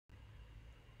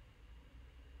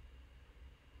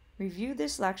Review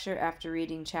this lecture after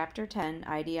reading Chapter 10,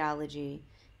 Ideology,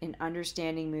 in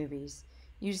Understanding Movies.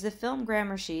 Use the film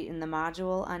grammar sheet in the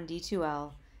module on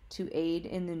D2L to aid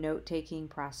in the note-taking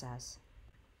process.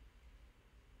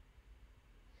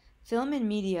 Film and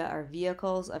media are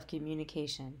vehicles of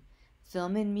communication.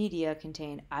 Film and media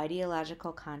contain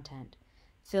ideological content.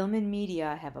 Film and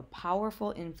media have a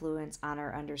powerful influence on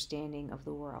our understanding of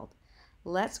the world.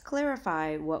 Let's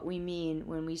clarify what we mean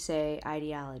when we say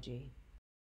ideology.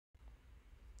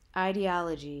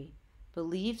 Ideology,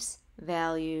 beliefs,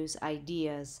 values,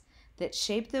 ideas that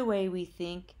shape the way we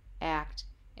think, act,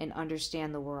 and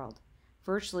understand the world.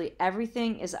 Virtually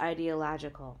everything is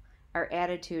ideological. Our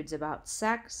attitudes about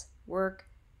sex, work,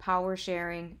 power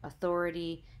sharing,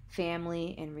 authority,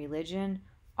 family, and religion,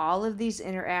 all of these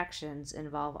interactions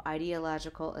involve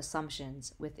ideological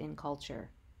assumptions within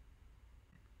culture.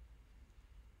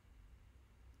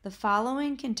 The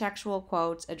following contextual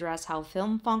quotes address how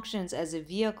film functions as a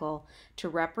vehicle to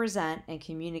represent and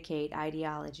communicate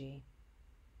ideology.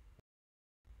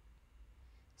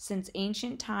 Since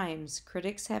ancient times,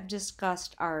 critics have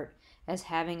discussed art as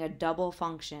having a double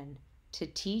function, to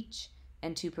teach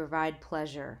and to provide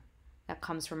pleasure. That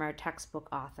comes from our textbook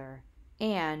author.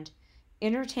 And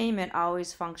entertainment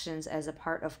always functions as a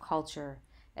part of culture,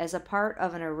 as a part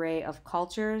of an array of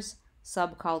cultures,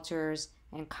 subcultures,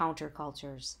 and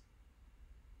countercultures.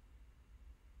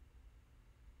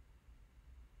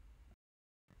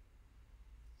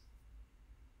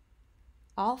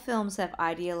 All films have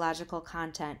ideological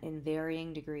content in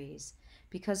varying degrees.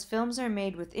 Because films are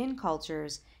made within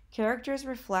cultures, characters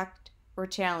reflect or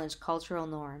challenge cultural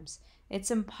norms.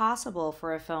 It's impossible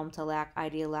for a film to lack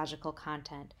ideological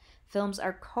content. Films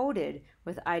are coded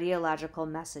with ideological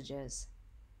messages.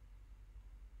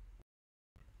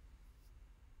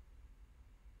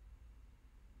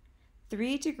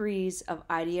 Three degrees of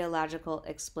ideological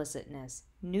explicitness.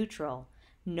 Neutral.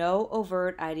 No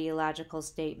overt ideological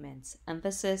statements.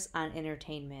 Emphasis on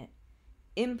entertainment.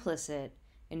 Implicit.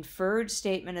 Inferred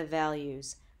statement of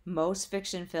values. Most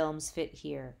fiction films fit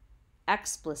here.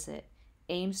 Explicit.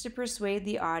 Aims to persuade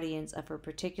the audience of a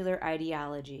particular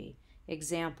ideology.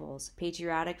 Examples: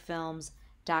 patriotic films,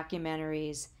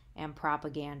 documentaries, and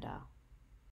propaganda.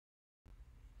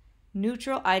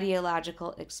 Neutral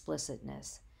ideological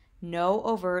explicitness. No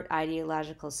overt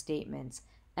ideological statements.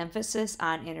 Emphasis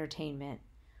on entertainment.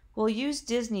 We'll use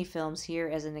Disney films here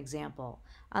as an example.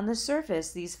 On the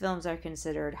surface, these films are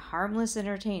considered harmless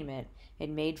entertainment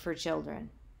and made for children.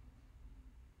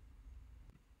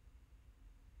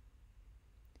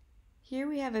 Here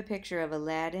we have a picture of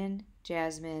Aladdin,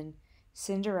 Jasmine,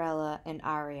 Cinderella, and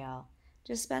Ariel.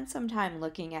 Just spend some time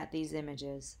looking at these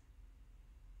images.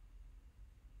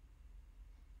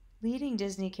 Leading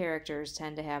Disney characters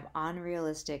tend to have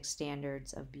unrealistic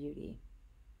standards of beauty.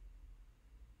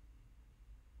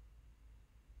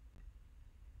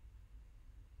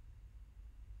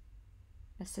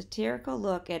 A satirical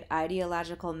look at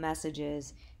ideological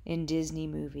messages in Disney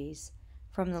movies.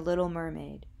 From The Little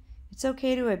Mermaid. It's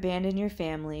okay to abandon your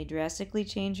family, drastically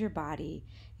change your body,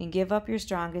 and give up your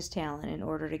strongest talent in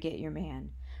order to get your man.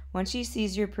 Once he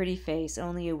sees your pretty face,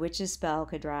 only a witch's spell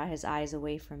could draw his eyes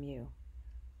away from you.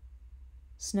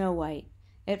 Snow White.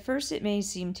 At first it may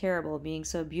seem terrible being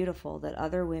so beautiful that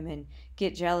other women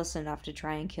get jealous enough to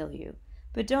try and kill you.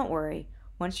 But don't worry,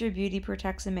 once your beauty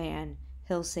protects a man,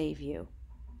 he'll save you.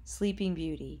 Sleeping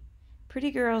Beauty. Pretty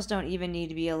girls don't even need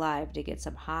to be alive to get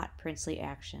some hot, princely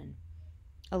action.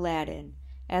 Aladdin.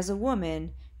 As a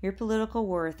woman, your political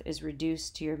worth is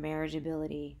reduced to your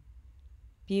marriageability.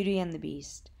 Beauty and the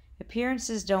Beast.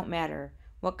 Appearances don't matter.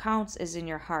 What counts is in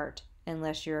your heart,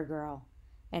 unless you're a girl.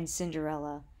 And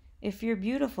Cinderella. If you're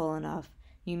beautiful enough,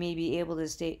 you may be able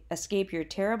to escape your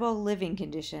terrible living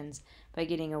conditions by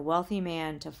getting a wealthy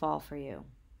man to fall for you.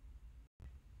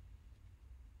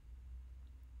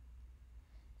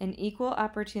 An equal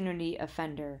opportunity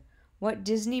offender. What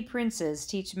Disney princes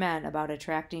teach men about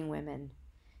attracting women?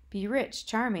 Be rich,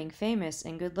 charming, famous,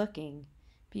 and good-looking.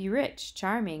 Be rich,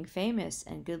 charming, famous,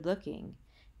 and good-looking.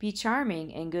 Be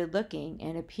charming and good-looking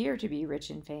and appear to be rich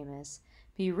and famous.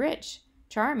 Be rich,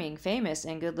 charming, famous,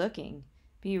 and good-looking.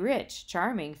 Be rich,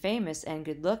 charming, famous, and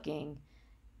good-looking.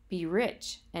 Be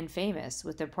rich and famous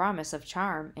with the promise of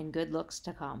charm and good looks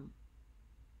to come.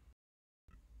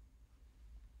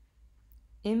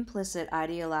 Implicit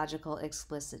ideological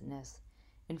explicitness.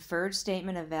 Inferred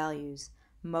statement of values.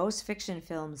 Most fiction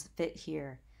films fit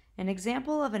here. An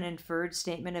example of an inferred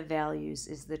statement of values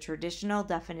is the traditional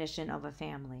definition of a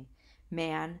family.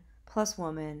 Man plus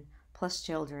woman plus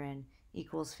children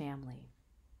equals family.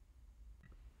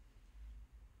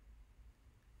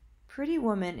 Pretty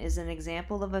Woman is an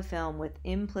example of a film with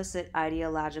implicit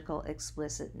ideological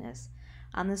explicitness.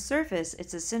 On the surface,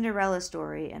 it's a Cinderella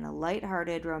story and a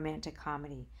light-hearted romantic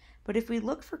comedy. But if we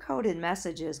look for coded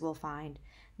messages, we'll find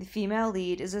the female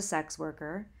lead is a sex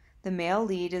worker, the male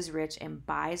lead is rich and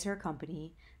buys her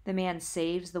company, the man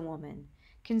saves the woman.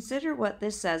 Consider what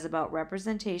this says about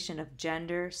representation of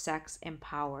gender, sex, and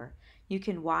power. You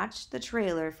can watch the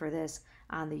trailer for this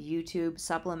on the YouTube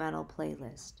supplemental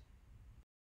playlist.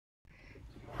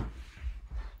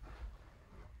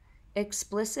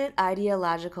 Explicit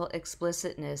ideological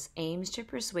explicitness aims to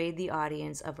persuade the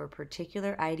audience of a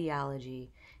particular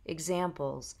ideology.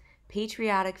 Examples: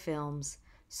 patriotic films,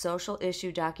 social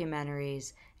issue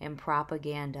documentaries, and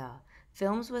propaganda.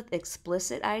 Films with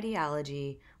explicit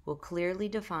ideology will clearly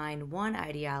define one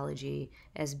ideology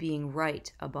as being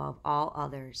right above all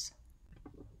others.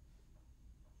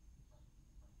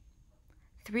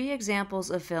 3 examples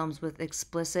of films with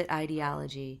explicit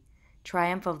ideology: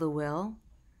 Triumph of the Will,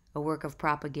 a work of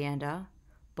propaganda;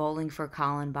 Bowling for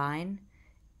Columbine,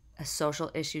 a social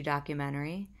issue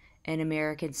documentary; and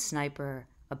American Sniper,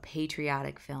 a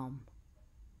patriotic film.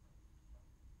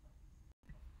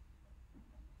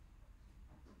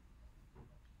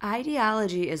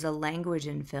 Ideology is a language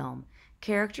in film.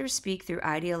 Characters speak through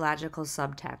ideological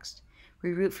subtext.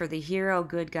 We root for the hero,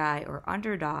 good guy, or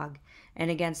underdog,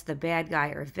 and against the bad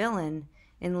guy or villain,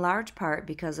 in large part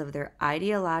because of their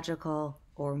ideological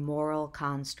or moral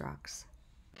constructs.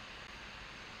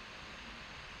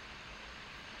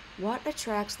 What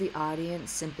attracts the audience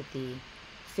sympathy?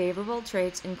 Favorable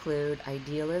traits include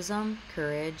idealism,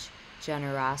 courage,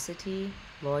 generosity,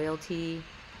 loyalty,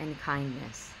 and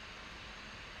kindness.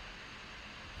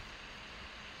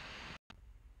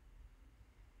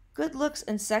 Good looks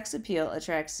and sex appeal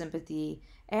attract sympathy,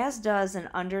 as does an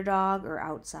underdog or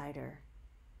outsider.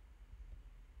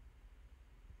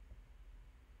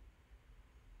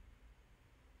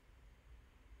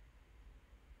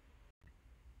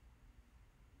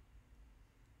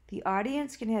 The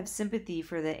audience can have sympathy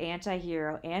for the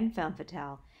anti-hero and femme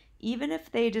fatale, even if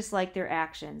they dislike their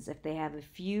actions, if they have a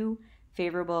few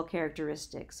favorable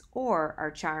characteristics or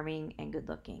are charming and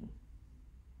good-looking.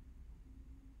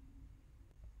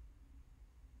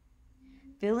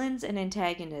 Villains and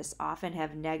antagonists often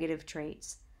have negative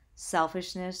traits: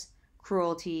 selfishness,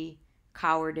 cruelty,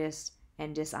 cowardice,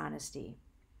 and dishonesty.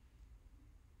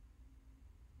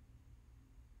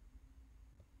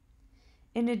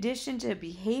 In addition to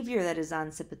behavior that is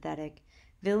unsympathetic,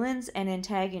 villains and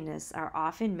antagonists are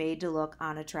often made to look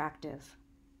unattractive.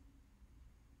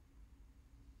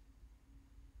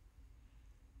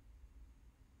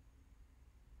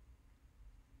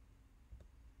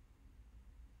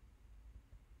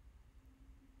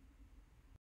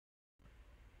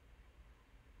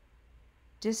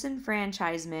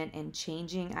 Disenfranchisement and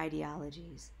changing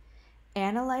ideologies.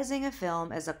 Analyzing a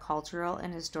film as a cultural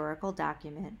and historical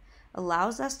document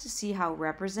allows us to see how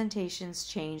representations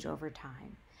change over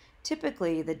time.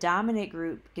 Typically, the dominant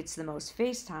group gets the most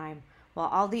face time, while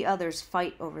all the others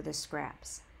fight over the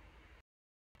scraps.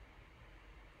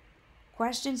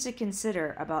 Questions to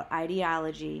consider about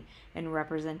ideology and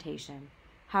representation.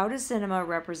 How does cinema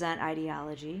represent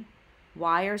ideology?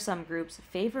 Why are some groups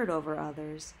favored over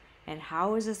others? And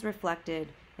how is this reflected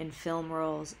in film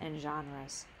roles and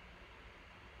genres?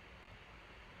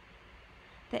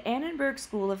 The Annenberg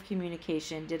School of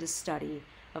Communication did a study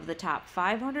of the top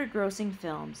 500 grossing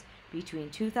films between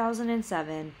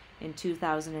 2007 and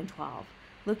 2012,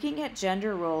 looking at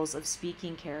gender roles of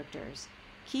speaking characters.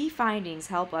 Key findings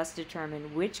help us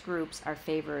determine which groups are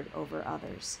favored over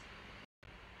others.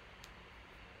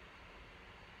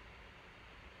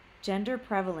 Gender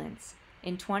prevalence.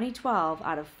 In 2012,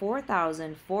 out of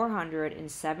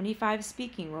 4,475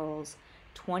 speaking roles,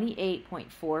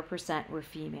 28.4% were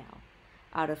female.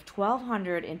 Out of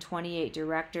 1,228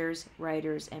 directors,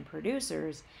 writers, and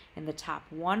producers in the top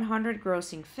 100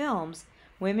 grossing films,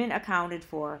 women accounted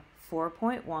for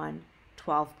 4.1,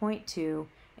 12.2,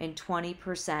 and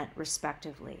 20%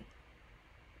 respectively.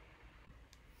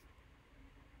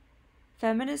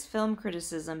 Feminist film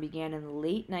criticism began in the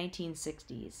late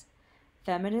 1960s.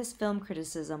 Feminist film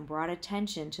criticism brought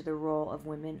attention to the role of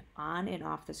women on and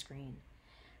off the screen.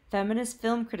 Feminist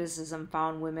film criticism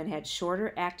found women had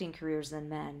shorter acting careers than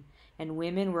men, and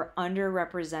women were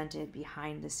underrepresented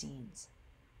behind the scenes.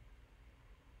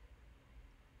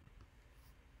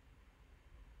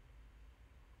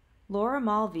 Laura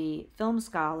Mulvey, film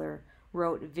scholar,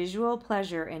 wrote Visual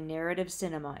Pleasure and Narrative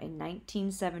Cinema in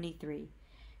 1973.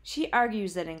 She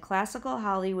argues that in classical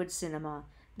Hollywood cinema,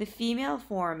 the female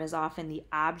form is often the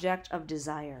object of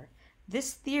desire.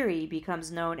 This theory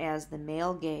becomes known as the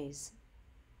male gaze.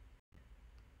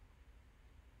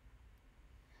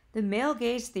 The male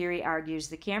gaze theory argues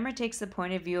the camera takes the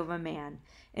point of view of a man,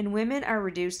 and women are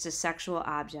reduced to sexual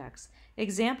objects.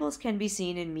 Examples can be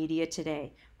seen in media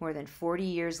today, more than 40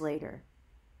 years later.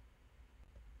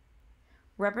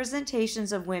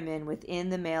 Representations of women within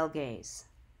the male gaze.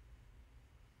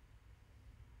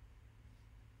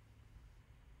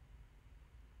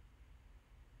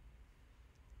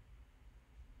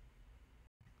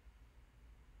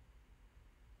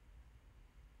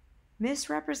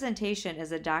 Misrepresentation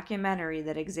is a documentary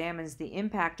that examines the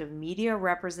impact of media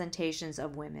representations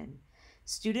of women.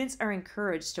 Students are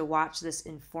encouraged to watch this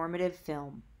informative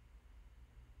film.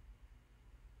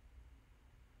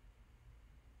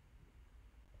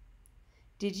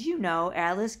 Did you know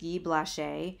Alice Guy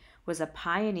Blaché was a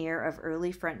pioneer of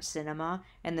early French cinema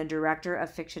and the director of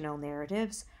fictional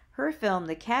narratives? Her film,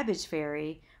 The Cabbage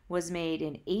Fairy, was made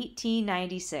in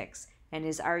 1896 and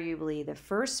is arguably the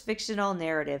first fictional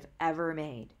narrative ever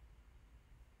made.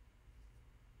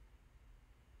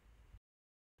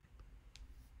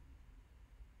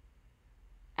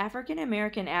 African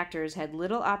American actors had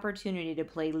little opportunity to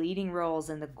play leading roles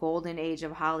in the golden age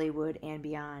of Hollywood and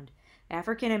beyond.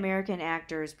 African American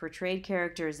actors portrayed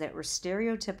characters that were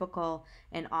stereotypical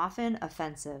and often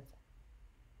offensive.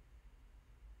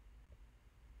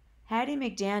 Hattie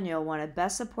McDaniel won a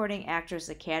Best Supporting Actress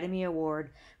Academy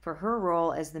Award for her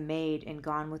role as the maid in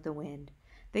Gone with the Wind.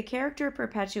 The character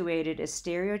perpetuated a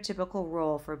stereotypical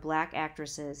role for black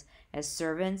actresses as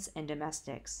servants and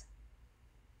domestics.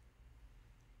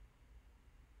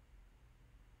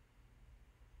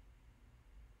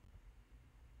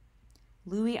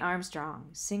 Louis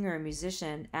Armstrong, singer,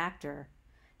 musician, actor.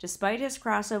 Despite his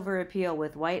crossover appeal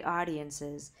with white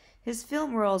audiences, his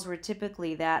film roles were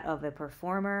typically that of a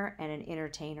performer and an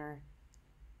entertainer.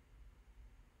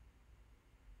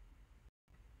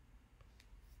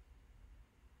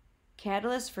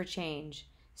 Catalyst for Change.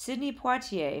 Sidney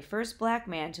Poitier, first black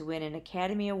man to win an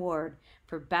Academy Award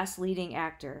for Best Leading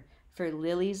Actor for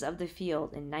Lilies of the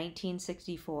Field in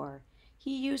 1964.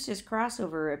 He used his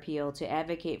crossover appeal to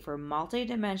advocate for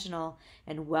multidimensional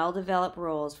and well-developed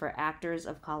roles for actors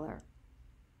of color.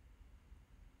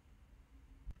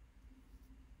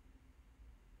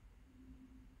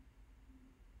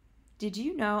 Did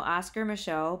you know Oscar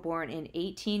Micheaux, born in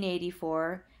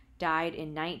 1884, died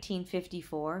in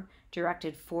 1954,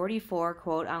 directed 44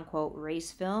 quote-unquote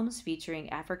race films featuring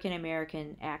African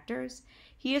American actors?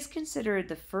 He is considered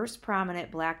the first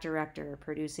prominent black director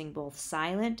producing both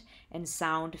silent and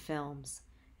sound films.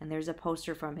 And there's a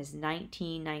poster from his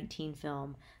 1919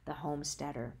 film, The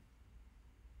Homesteader.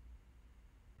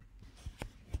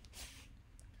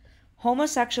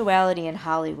 Homosexuality in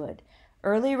Hollywood.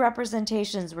 Early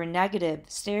representations were negative,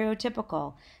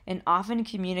 stereotypical, and often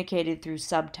communicated through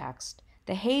subtext.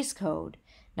 The Hays Code,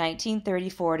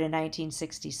 1934 to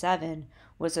 1967,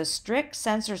 was a strict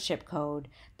censorship code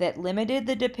that limited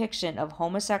the depiction of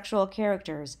homosexual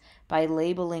characters by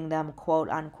labeling them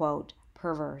quote-unquote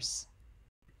perverse.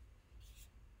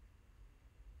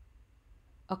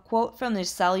 A quote from the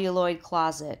Celluloid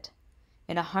Closet.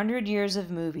 In 100 years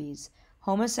of movies,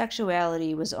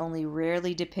 homosexuality was only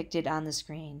rarely depicted on the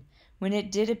screen. When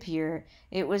it did appear,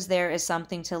 it was there as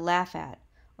something to laugh at,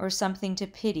 or something to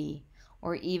pity,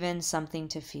 or even something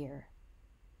to fear.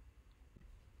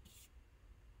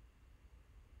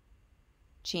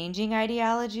 Changing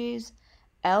ideologies?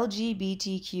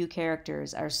 LGBTQ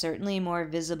characters are certainly more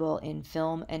visible in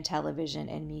film and television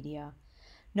and media,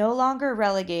 no longer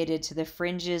relegated to the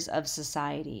fringes of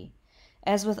society.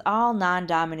 As with all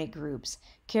non-dominant groups,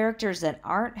 characters that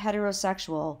aren't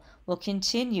heterosexual will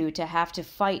continue to have to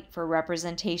fight for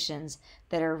representations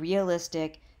that are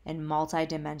realistic and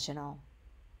multidimensional.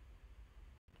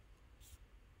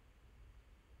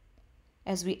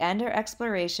 As we end our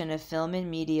exploration of film and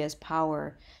media's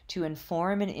power to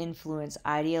inform and influence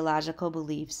ideological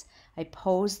beliefs, I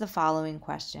pose the following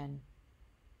question.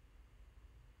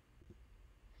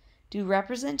 Do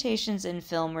representations in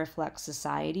film reflect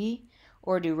society,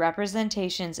 or do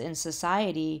representations in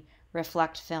society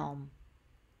reflect film?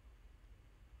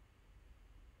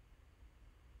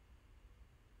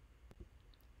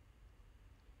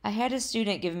 I had a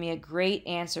student give me a great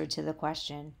answer to the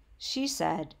question. She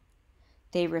said,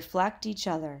 "They reflect each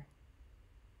other."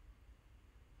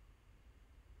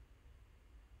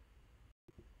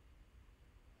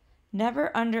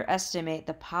 Never underestimate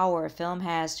the power film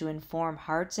has to inform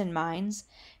hearts and minds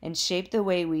and shape the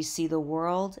way we see the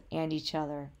world and each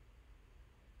other.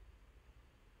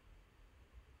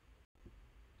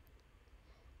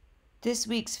 This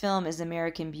week's film is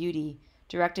American Beauty,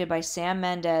 directed by Sam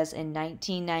Mendes in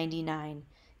 1999.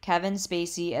 Kevin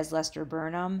Spacey as Lester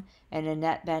Burnham and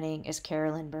Annette Bening as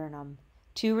Carolyn Burnham.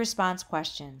 2 response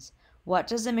questions. What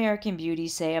does American Beauty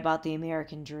say about the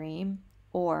American dream?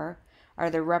 Or, are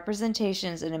the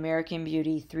representations in American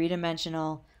Beauty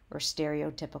three-dimensional or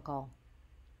stereotypical?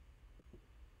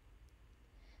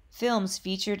 Films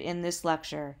featured in this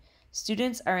lecture.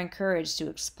 Students are encouraged to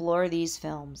explore these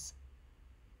films.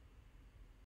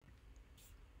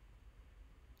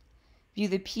 View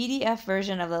the PDF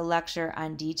version of the lecture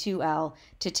on D2L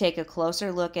to take a closer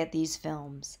look at these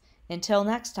films. Until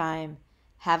next time,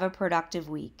 have a productive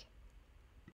week.